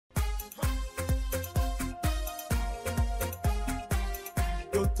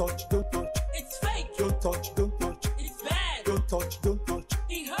touch, don't touch. It's fake. Don't touch, don't touch. It's bad. Don't touch, don't touch.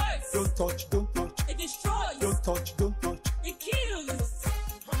 It hurts. Don't touch, don't touch. It destroys. Don't touch, don't touch. It kills.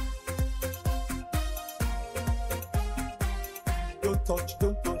 Don't touch,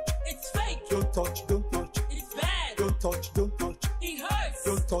 don't touch. It's fake. Don't touch, don't touch. It's bad. Don't touch, don't touch. It hurts.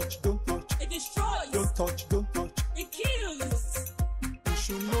 Don't touch, don't touch. It destroys. Don't touch, don't touch. It kills. You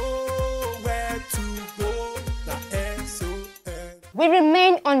should know where to go. The SOS. We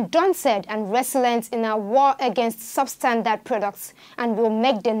remain undaunted and resilient in our war against substandard products and will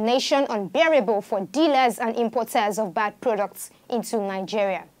make the nation unbearable for dealers and importers of bad products into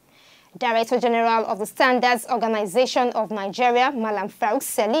Nigeria. Director General of the Standards Organization of Nigeria, Malam Farouk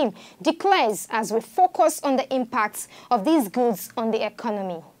Selim, declares as we focus on the impacts of these goods on the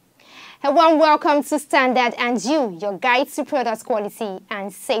economy. A warm welcome to Standard and You, your guide to product quality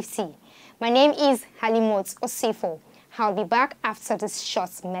and safety. My name is Halimot Osifo. I'll be back after this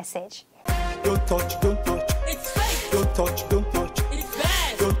short message. Don't touch, don't touch. It's fake. Don't touch, don't touch. It's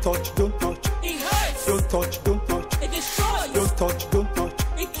bad. Don't touch, don't touch. It hurts. Don't touch, don't touch. It destroys. Don't touch, don't touch.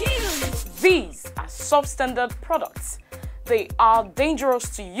 It kills. These are substandard products. They are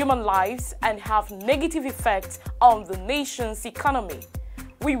dangerous to human lives and have negative effects on the nation's economy.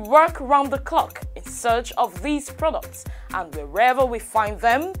 We work round the clock in search of these products, and wherever we find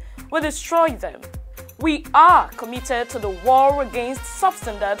them, we destroy them. We are committed to the war against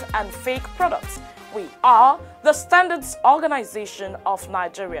substandard and fake products. We are the Standards Organization of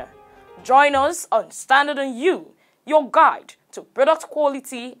Nigeria. Join us on Standard and You, your guide to product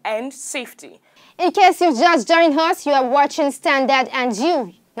quality and safety. In case you've just joined us, you are watching Standard and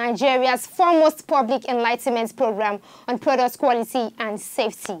You, Nigeria's foremost public enlightenment program on product quality and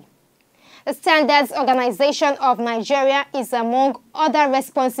safety. The Standards Organization of Nigeria is, among other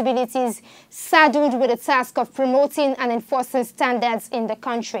responsibilities, saddled with the task of promoting and enforcing standards in the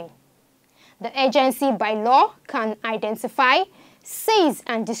country. The agency, by law, can identify, seize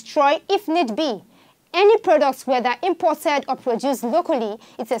and destroy, if need be, any products, whether imported or produced locally,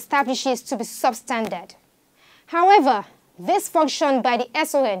 it establishes to be substandard. However, this function by the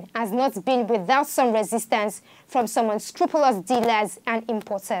SON has not been without some resistance from some unscrupulous dealers and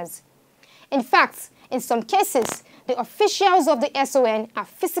importers. In fact, in some cases, the officials of the SON are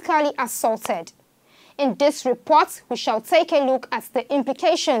physically assaulted. In this report, we shall take a look at the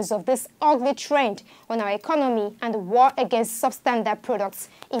implications of this ugly trend on our economy and the war against substandard products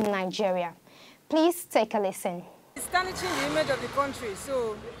in Nigeria. Please take a listen. It's tarnishing the image of the country,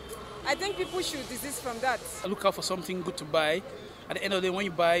 so I think people should desist from that. Look out for something good to buy. At the end of the day, when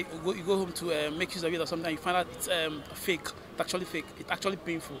you buy, you go home to make use of it or something, you find out it's fake. It's actually fake. It's actually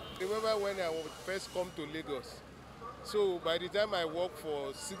painful. I remember when I first come to Lagos. So by the time I worked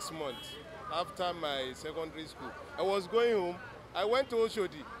for 6 months after my secondary school, I was going home. I went to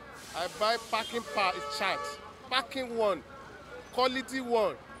Oshodi. I buy packing chart, packing one, quality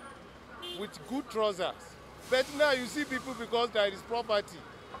one, with good trousers. But now you see people, because there is property,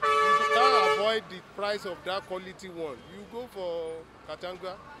 you can't avoid the price of that quality one. You go for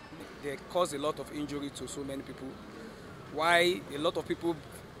Katanga. They cause a lot of injury to so many people. Why a lot of people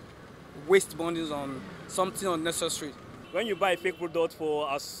waste money on something unnecessary. When you buy a fake product for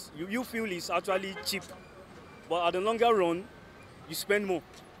us, you feel it's actually cheap, but at the longer run, you spend more,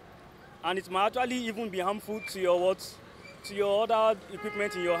 and it might actually even be harmful to your to your other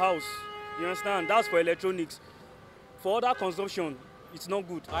equipment in your house. You understand? That's for electronics. For other consumption, it's not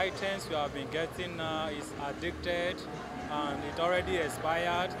good. Items you have been getting is addicted and it already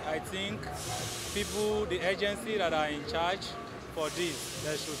expired. I think people, the agency that are in charge for this,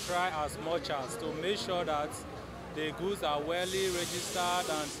 they should try as much as to make sure that the goods are well registered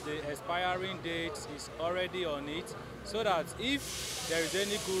and the expiring date is already on it, so that if there is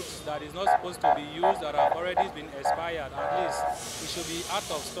any goods that is not supposed to be used that have already been expired, at least it should be out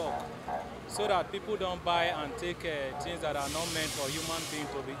of stock, so that people don't buy and take things that are not meant for human beings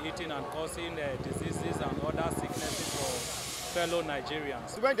to be eating and causing diseases and other sicknesses for fellow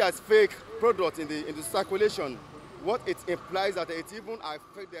Nigerians. When there's fake products in the circulation, what it implies that it even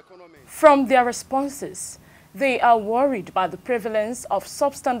affects the economy. From their responses, they are worried by the prevalence of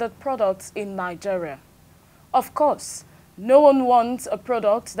substandard products in Nigeria. Of course, no one wants a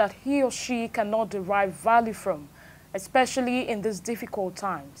product that he or she cannot derive value from, especially in these difficult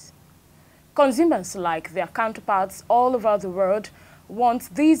times. Consumers, like their counterparts all over the world,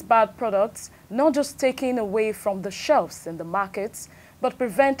 want these bad products not just taken away from the shelves in the markets, but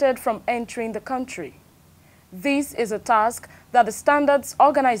prevented from entering the country. This is a task that the Standards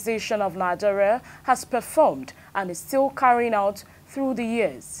Organization of Nigeria has performed and is still carrying out through the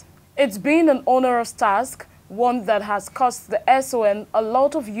years. It's been an onerous task one that has cost the SON a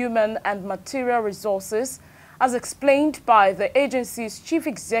lot of human and material resources, as explained by the agency's Chief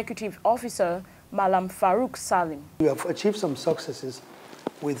Executive Officer, Malam Farouk Salim. We have achieved some successes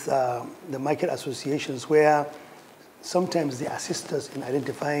with the market associations where sometimes they assist us in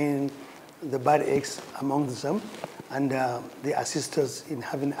identifying the bad eggs among them, and they assist us in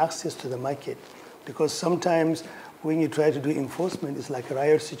having access to the market. Because sometimes when you try to do enforcement, it's like a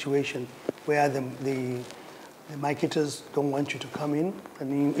riot situation where the marketers don't want you to come in,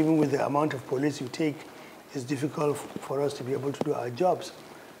 and even with the amount of police you take, it's difficult for us to be able to do our jobs.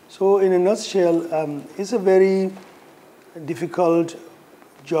 So in a nutshell, it's a very difficult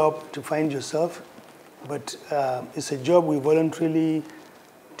job to find yourself, but it's a job we voluntarily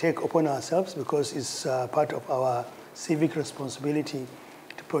take upon ourselves because it's part of our civic responsibility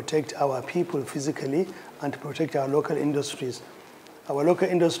to protect our people physically and to protect our local industries. Our local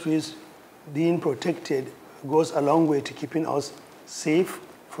industries being protected goes a long way to keeping us safe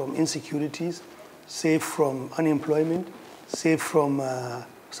from insecurities, safe from unemployment, safe from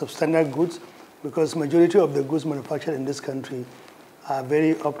substandard goods, because majority of the goods manufactured in this country are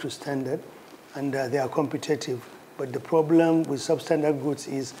very up to standard and they are competitive. But the problem with substandard goods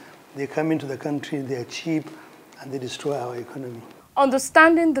is they come into the country, they're cheap, and they destroy our economy.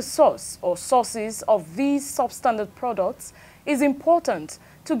 Understanding the source or sources of these substandard products is important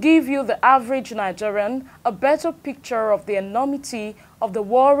to give you, the average Nigerian, a better picture of the enormity of the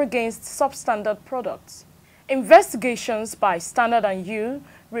war against substandard products. Investigations by Standard & You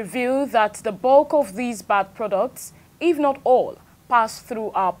reveal that the bulk of these bad products, if not all, pass through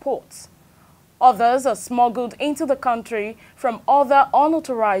our ports. Others are smuggled into the country from other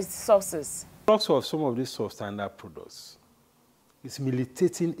unauthorized sources. The crux of some of these substandard products is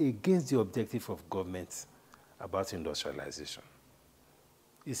militating against the objective of government about industrialization.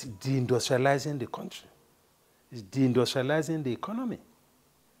 It's deindustrializing the country. It's deindustrializing the economy.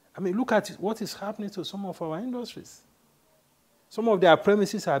 I mean, look at what is happening to some of our industries. Some of their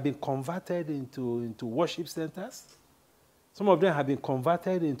premises have been converted into worship centers. Some of them have been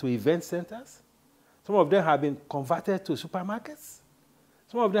converted into event centers. Some of them have been converted to supermarkets.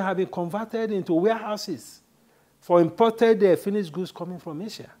 Some of them have been converted into warehouses for imported finished goods coming from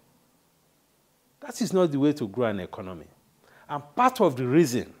Asia. That is not the way to grow an economy. And part of the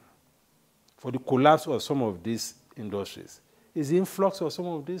reason for the collapse of some of these industries is the influx of some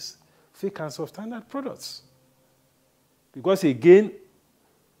of these fake and substandard products. Because again,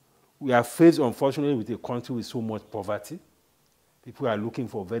 we are faced, unfortunately, with a country with so much poverty. People are looking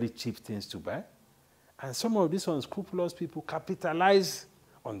for very cheap things to buy. And some of these unscrupulous people capitalize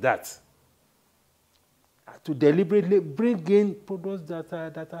on that to deliberately bring in products that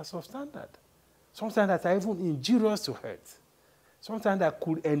are substandard, sometimes that are even injurious to health, sometimes that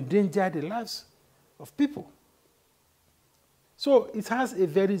could endanger the lives of people. So it has a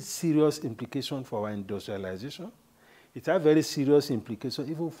very serious implication for our industrialization. It has very serious implications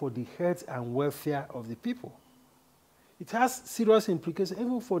even for the health and welfare of the people. It has serious implications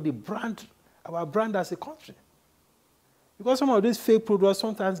even for the brand, our brand as a country. Because some of these fake products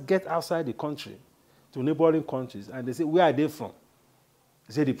sometimes get outside the country to neighboring countries and they say, where are they from?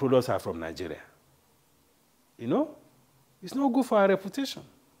 They say the products are from Nigeria. You know, it's not good for our reputation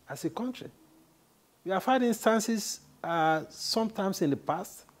as a country. We have had instances sometimes in the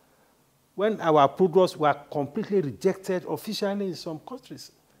past when our products were completely rejected officially in some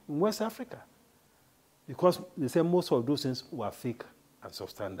countries in West Africa because they say most of those things were fake and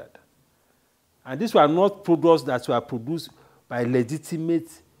substandard. And these were not products that were produced by legitimate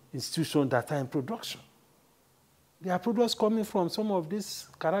institutions that are in production. They are products coming from some of these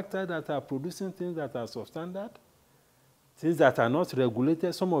characters that are producing things that are substandard, things that are not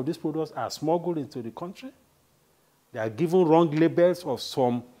regulated. Some of these products are smuggled into the country. They are given wrong labels of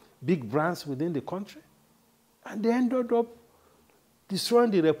some big brands within the country. And they ended up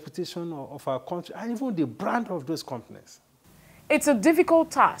destroying the reputation of our country and even the brand of those companies. It's a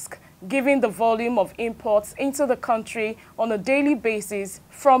difficult task, given the volume of imports into the country on a daily basis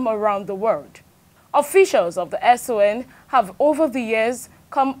from around the world. Officials of the SON have over the years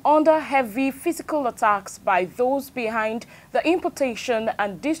come under heavy physical attacks by those behind the importation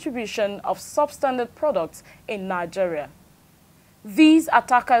and distribution of substandard products in Nigeria. These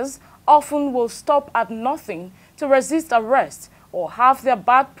attackers often will stop at nothing to resist arrest or have their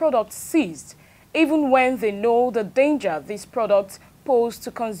bad products seized, even when they know the danger these products pose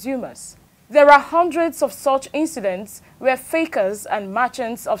to consumers. There are hundreds of such incidents where fakers and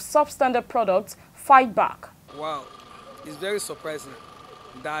merchants of substandard products fight back. Wow, it's very surprising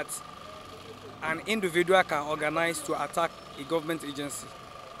that an individual can organize to attack a government agency.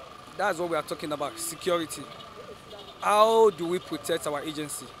 That's what we are talking about, security. How do we protect our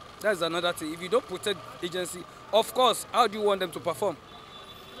agency? That's another thing. If you don't protect agency, of course, how do you want them to perform?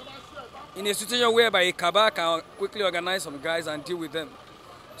 In a situation whereby a cabal can quickly organize some guys and deal with them.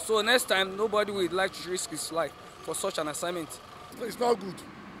 So next time, nobody would like to risk his life for such an assignment. It's not good.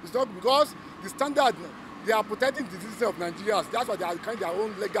 It's not good because the standard, they are protecting the citizens of Nigeria. That's why they are carrying their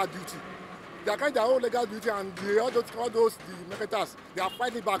own legal duty. They are carrying their own legal duty, and all those the marketers, they are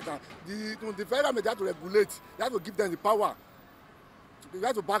fighting back now. The federal they have to regulate. They have to give them the power. They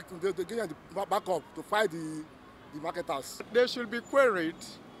have to give them the backup to fight the marketers. They should be queried.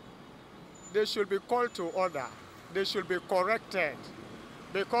 They should be called to order. They should be corrected,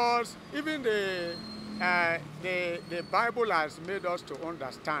 because even the Bible has made us to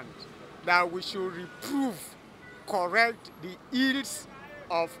understand that we should reprove, correct the ills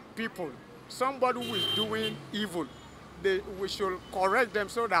of people. Somebody who is doing evil, we should correct them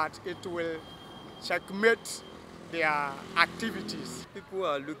so that it will checkmate their activities. People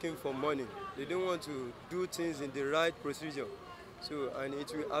are looking for money. They don't want to do things in the right procedure. So, and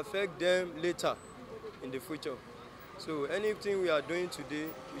it will affect them later in the future. So anything we are doing today,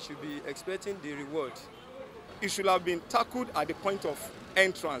 we should be expecting the reward. It should have been tackled at the point of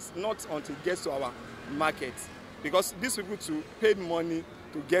entrance, not until it gets to our market. Because these people too paid money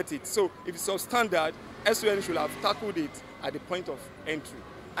to get it. So if it's substandard, SON should have tackled it at the point of entry.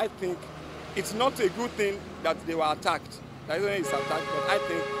 I think it's not a good thing that they were attacked. That SON is attacked, but I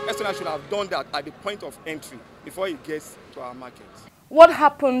think SON should have done that at the point of entry before it gets to our market. What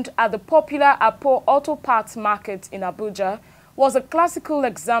happened at the popular Apo Auto Parts Market in Abuja was a classical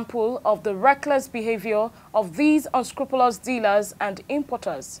example of the reckless behavior of these unscrupulous dealers and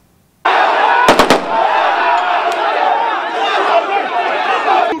importers.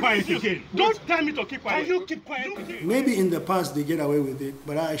 Don't tell me to keep quiet. Can you keep quiet again? Maybe in the past they get away with it,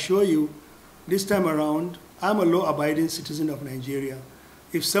 but I assure you, this time around, I'm a law-abiding citizen of Nigeria.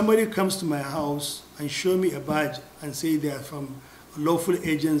 If somebody comes to my house and show me a badge and say they are from a lawful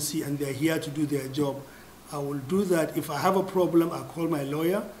agency and they're here to do their job, I will do that. If I have a problem, I call my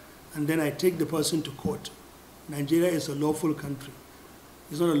lawyer and then I take the person to court. Nigeria is a lawful country.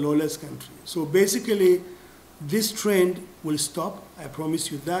 It's not a lawless country. So basically, this trend will stop, I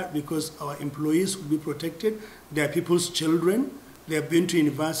promise you that, because our employees will be protected. They are people's children. They have been to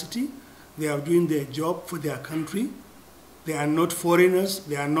university. They are doing their job for their country. They are not foreigners.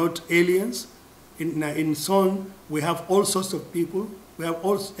 They are not aliens. In Son, we have all sorts of people. We have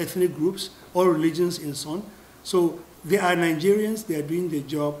all ethnic groups, all religions in Son. So they are Nigerians. They are doing their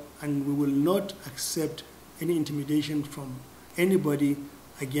job, and we will not accept any intimidation from anybody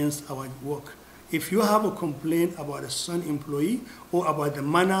against our work. If you have a complaint about a Son employee or about the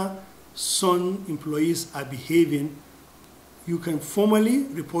manner Son employees are behaving, you can formally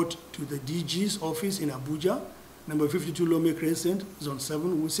report to the DG's office in Abuja, number 52 Lome Crescent, Zone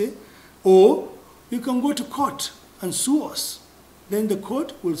 7, Wuse, or you can go to court and sue us. Then the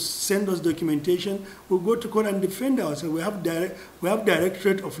court will send us documentation. We'll go to court and defend ourselves. We have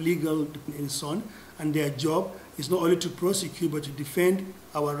Directorate of Legal in Son, and their job is not only to prosecute, but to defend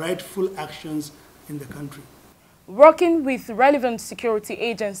our rightful actions in the country. Working with relevant security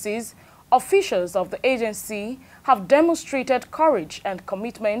agencies, officials of the agency have demonstrated courage and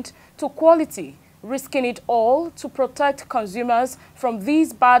commitment to quality, risking it all to protect consumers from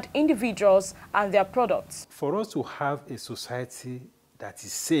these bad individuals and their products. For us to have a society that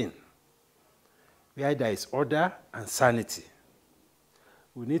is sane, where there is order and sanity,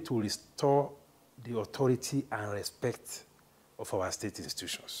 we need to restore the authority and respect of our state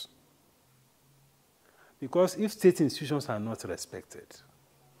institutions. Because if state institutions are not respected,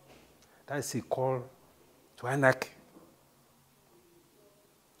 that's a call to anarchy.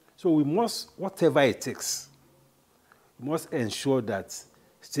 So we must, whatever it takes, we must ensure that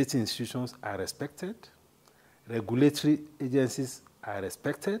state institutions are respected, regulatory agencies are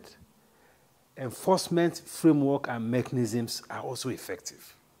respected, enforcement framework and mechanisms are also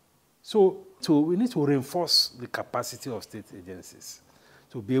effective. So we need to reinforce the capacity of state agencies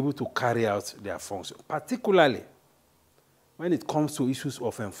to be able to carry out their function, particularly when it comes to issues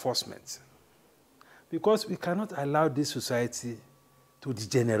of enforcement. Because we cannot allow this society to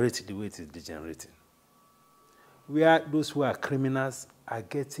degenerate the way it is degenerating, where those who are criminals are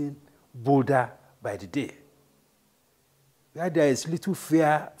getting bolder by the day, where there is little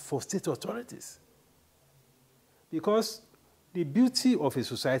fear for state authorities. Because the beauty of a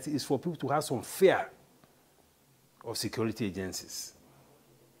society is for people to have some fear of security agencies,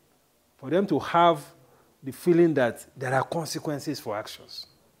 for them to have the feeling that there are consequences for actions.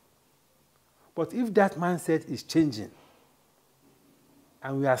 But if that mindset is changing,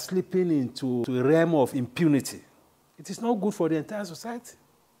 and we are slipping into a realm of impunity. It is not good for the entire society.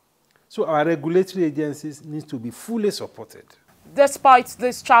 So our regulatory agencies need to be fully supported. Despite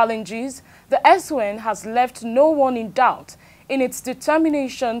these challenges, the SON has left no one in doubt in its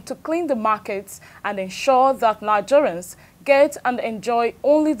determination to clean the markets and ensure that Nigerians get and enjoy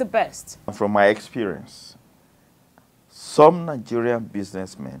only the best. From my experience, some Nigerian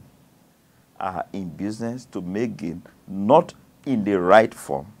businessmen are in business to make gain, not in the right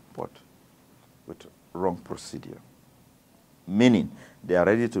form, but with wrong procedure. Meaning, they are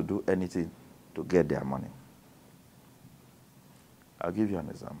ready to do anything to get their money. I'll give you an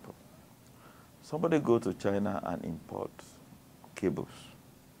example. Somebody go to China and import cables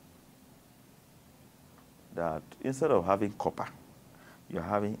that instead of having copper, you're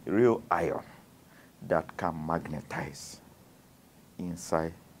having real iron that can magnetize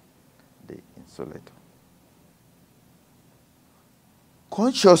inside the insulator.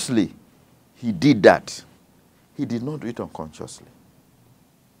 Consciously, he did that. He did not do it unconsciously.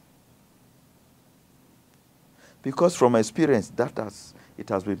 Because from experience, it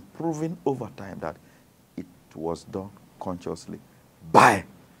has been proven over time that it was done consciously by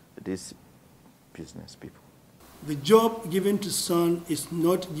these business people. The job given to SON is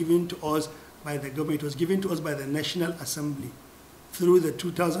not given to us by the government. It was given to us by the National Assembly through the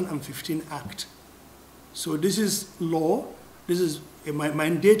 2015 Act. So this is law. This is a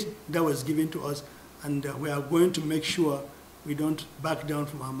mandate that was given to us, and we are going to make sure we don't back down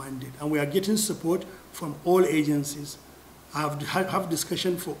from our mandate. And we are getting support from all agencies. I have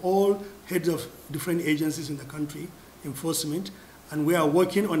discussion for all heads of different agencies in the country, enforcement, and we are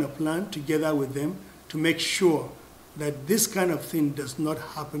working on a plan together with them to make sure that this kind of thing does not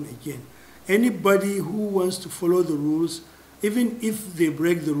happen again. Anybody who wants to follow the rules, even if they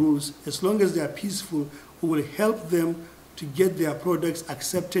break the rules, as long as they are peaceful, we will help them to get their products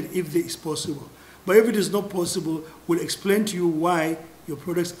accepted if it is possible. But if it is not possible, we'll explain to you why your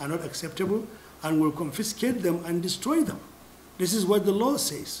products are not acceptable, and we'll confiscate them and destroy them. This is what the law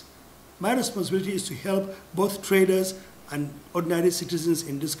says. My responsibility is to help both traders and ordinary citizens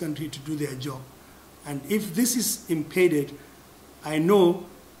in this country to do their job. And if this is impeded, I know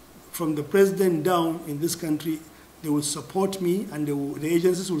from the president down in this country, they will support me, and the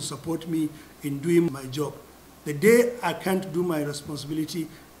agencies will support me in doing my job. The day I can't do my responsibility,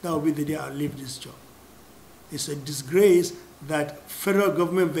 that will be the day I'll leave this job. It's a disgrace that federal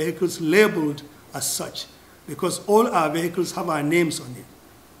government vehicles labeled as such, because all our vehicles have our names on it.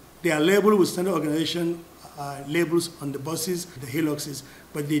 They are labeled with standard organization labels on the buses, the Hiluxes,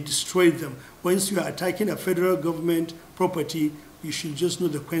 but they destroyed them. Once you are attacking a federal government property, you should just know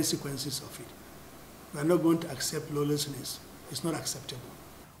the consequences of it. We are not going to accept lawlessness. It's not acceptable.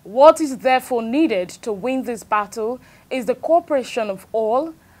 What is therefore needed to win this battle is the cooperation of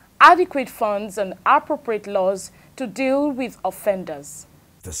all, adequate funds and appropriate laws to deal with offenders.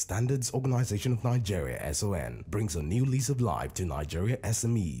 The Standards Organization of Nigeria, SON, brings a new lease of life to Nigeria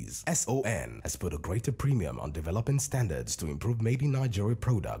SMEs. SON has put a greater premium on developing standards to improve made in Nigeria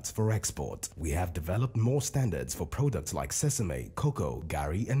products for export. We have developed more standards for products like sesame, cocoa,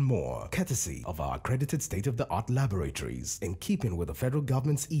 gari, and more, courtesy of our accredited state-of-the-art laboratories. In keeping with the federal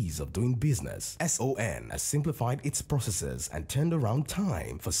government's ease of doing business, SON has simplified its processes and turned around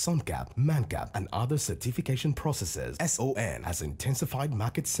time for SUNCAP, MANCAP, and other certification processes. SON has intensified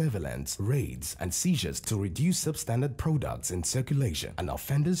market surveillance, raids, and seizures to reduce substandard products in circulation, and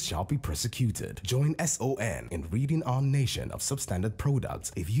offenders shall be prosecuted. Join SON in ridding our nation of substandard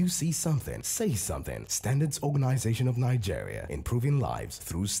products. If you see something, say something. Standards Organization of Nigeria, improving lives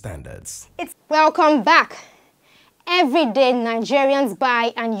through standards. Welcome back. Every day, Nigerians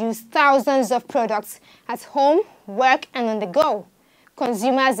buy and use thousands of products at home, work, and on the go.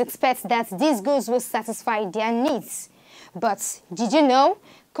 Consumers expect that these goods will satisfy their needs. But did you know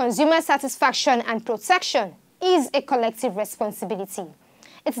consumer satisfaction and protection is a collective responsibility?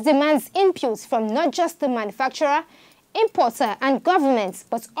 It demands input from not just the manufacturer, importer, and government,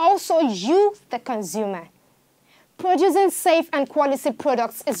 but also you, the consumer. Producing safe and quality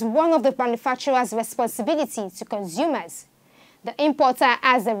products is one of the manufacturer's responsibility to consumers. The importer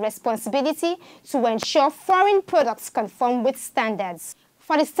has a responsibility to ensure foreign products conform with standards.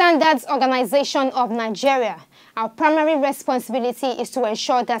 For the Standards Organization of Nigeria, our primary responsibility is to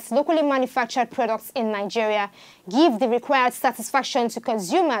ensure that locally manufactured products in Nigeria give the required satisfaction to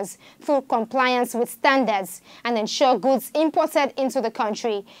consumers through compliance with standards and ensure goods imported into the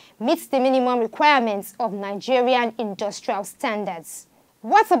country meet the minimum requirements of Nigerian industrial standards.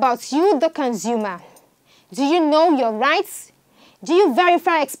 What about you, the consumer? Do you know your rights? Do you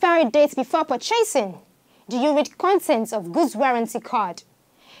verify expiry dates before purchasing? Do you read contents of goods warranty card?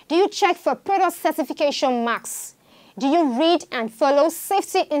 Do you check for product certification marks? Do you read and follow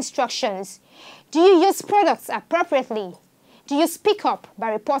safety instructions? Do you use products appropriately? Do you speak up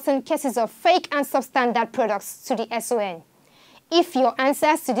by reporting cases of fake and substandard products to the SON? If your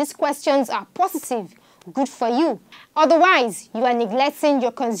answers to these questions are positive, good for you. Otherwise, you are neglecting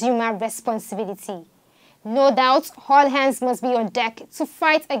your consumer responsibility. No doubt, all hands must be on deck to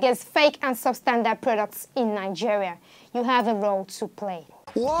fight against fake and substandard products in Nigeria. You have a role to play.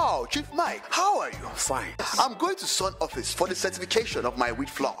 Wow, Chief Mike, how are you? Fine. I'm going to Sun office for the certification of my wheat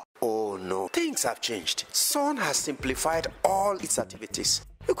flour. Oh no, things have changed. Sun has simplified all its activities.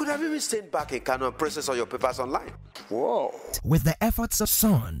 You could have even stayed back in Kano and process all your papers online. Whoa. With the efforts of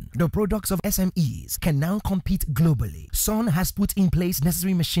Sun, the products of SMEs can now compete globally. Sun has put in place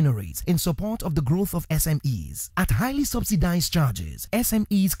necessary machineries in support of the growth of SMEs. At highly subsidized charges,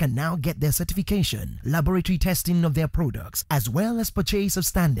 SMEs can now get their certification, laboratory testing of their products, as well as purchase of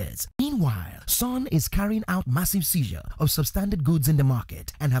standards. Meanwhile, Sun is carrying out massive seizure of substandard goods in the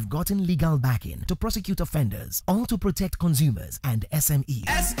market and have gotten legal backing to prosecute offenders, all to protect consumers and SMEs.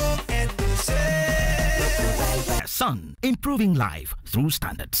 Sun, improving life through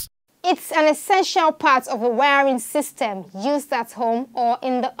standards. It's an essential part of a wiring system used at home or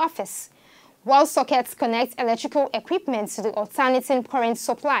in the office. Wall sockets connect electrical equipment to the alternating current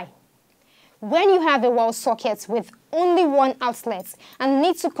supply. When you have a wall socket with only one outlet and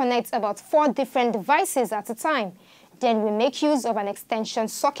need to connect about 4 different devices at a time, then we make use of an extension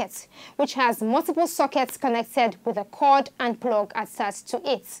socket, which has multiple sockets connected with a cord and plug attached to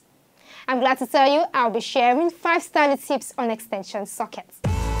it. I'm glad to tell you I'll be sharing 5 standard tips on extension sockets.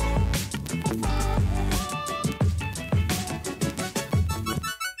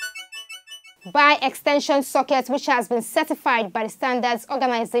 Buy extension sockets which has been certified by the Standards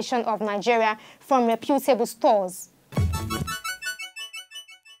Organization of Nigeria from reputable stores.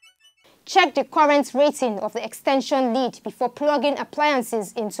 Check the current rating of the extension lead before plugging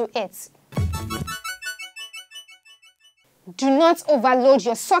appliances into it. Do not overload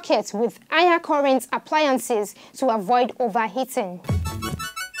your socket with higher current appliances to avoid overheating.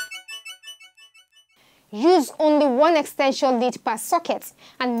 Use only one extension lead per socket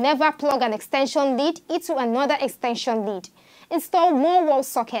and never plug an extension lead into another extension lead. Install more wall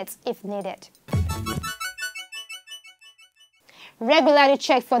sockets if needed. Regularly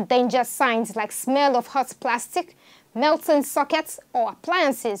check for danger signs like smell of hot plastic, melting sockets or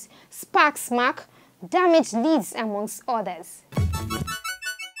appliances, sparks mark, damaged leads, amongst others.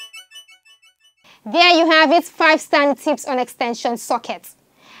 There you have it, 5 standard tips on extension sockets.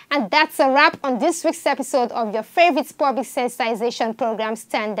 And that's a wrap on this week's episode of your favorite public sensitization program,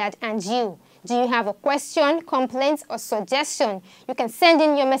 Standard and You. Do you have a question, complaint, or suggestion? You can send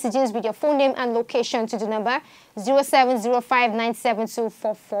in your messages with your full name and location to the number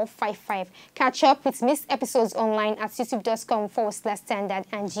 0705-972-4455. Catch up with missed episodes online at youtube.com/Standard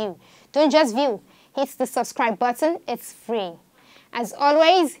and You. Don't just view, hit the subscribe button, it's free. As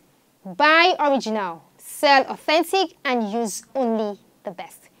always, buy original, sell authentic, and use only the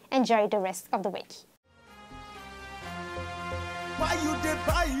best. Enjoy the rest of the week. Why you dey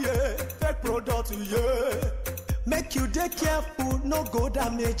buy fake product, make you dey careful, no go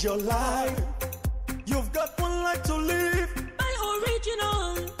damage your life. You've got one life to live. Buy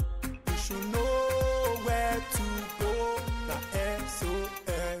original. You should know